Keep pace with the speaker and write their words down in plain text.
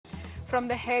From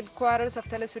the headquarters of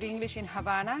teleSUR English in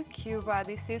Havana, Cuba,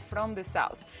 this is From the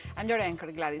South. I'm your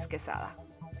anchor, Gladys Quesada.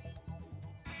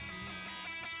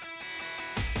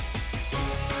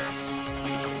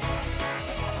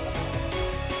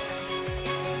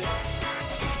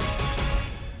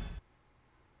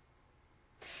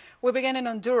 We begin in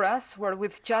Honduras, where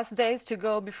with just days to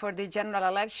go before the general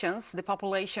elections, the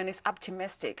population is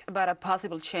optimistic about a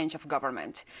possible change of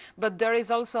government. But there is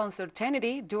also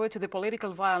uncertainty due to the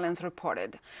political violence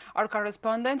reported. Our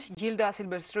correspondent, Gilda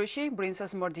Silvestruci, brings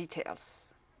us more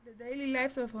details. The daily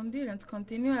lives of Hondurans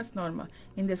continue as normal.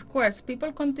 In the squares,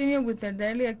 people continue with their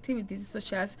daily activities,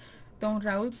 such as Don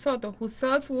Raul Soto, who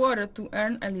sells water to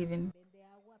earn a living.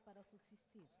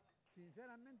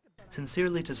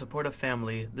 Sincerely, to support a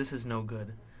family, this is no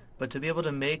good. But to be able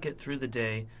to make it through the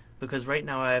day, because right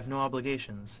now I have no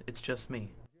obligations, it's just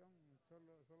me.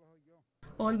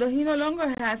 Although he no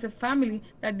longer has a family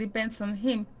that depends on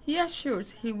him, he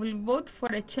assures he will vote for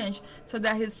a change so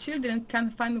that his children can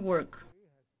find work.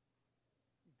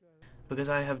 Because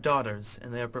I have daughters,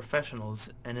 and they are professionals,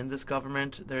 and in this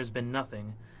government there has been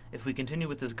nothing. If we continue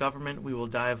with this government, we will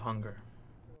die of hunger.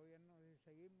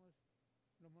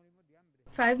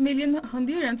 5 million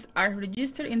Hondurans are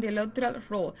registered in the electoral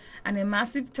roll, and a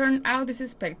massive turnout is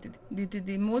expected due to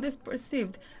the mood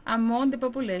perceived among the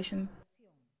population.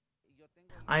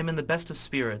 I am in the best of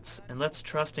spirits, and let's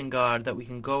trust in God that we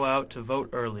can go out to vote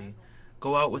early,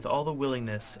 go out with all the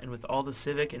willingness and with all the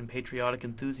civic and patriotic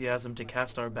enthusiasm to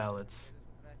cast our ballots.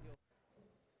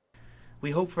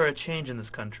 We hope for a change in this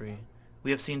country.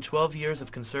 We have seen 12 years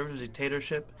of conservative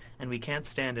dictatorship, and we can't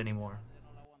stand anymore.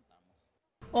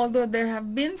 Although there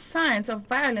have been signs of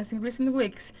violence in recent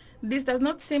weeks, this does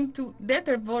not seem to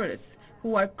deter voters,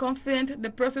 who are confident the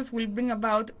process will bring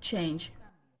about change.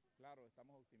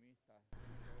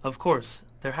 Of course,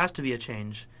 there has to be a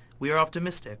change. We are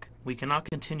optimistic. We cannot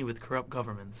continue with corrupt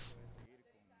governments.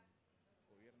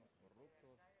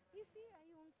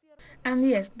 And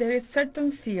yes, there is certain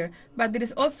fear, but there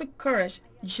is also courage,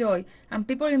 joy, and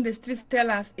people in the streets tell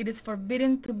us it is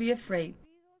forbidden to be afraid.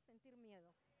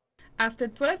 After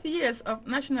 12 years of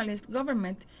nationalist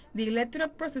government, the electoral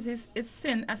process is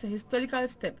seen as a historical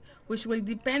step, which will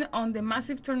depend on the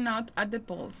massive turnout at the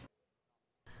polls.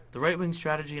 The right-wing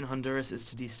strategy in Honduras is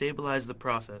to destabilize the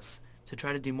process, to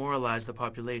try to demoralize the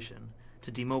population, to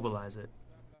demobilize it.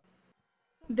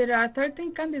 There are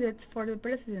 13 candidates for the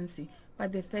presidency,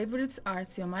 but the favorites are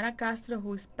Xiomara Castro,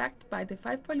 who is backed by the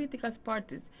 5 political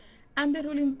parties, and the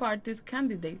ruling party's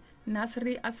candidate,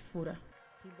 Nasri Asfura.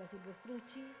 Gilda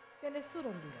Silvestruci, teleSUR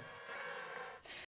Honduras.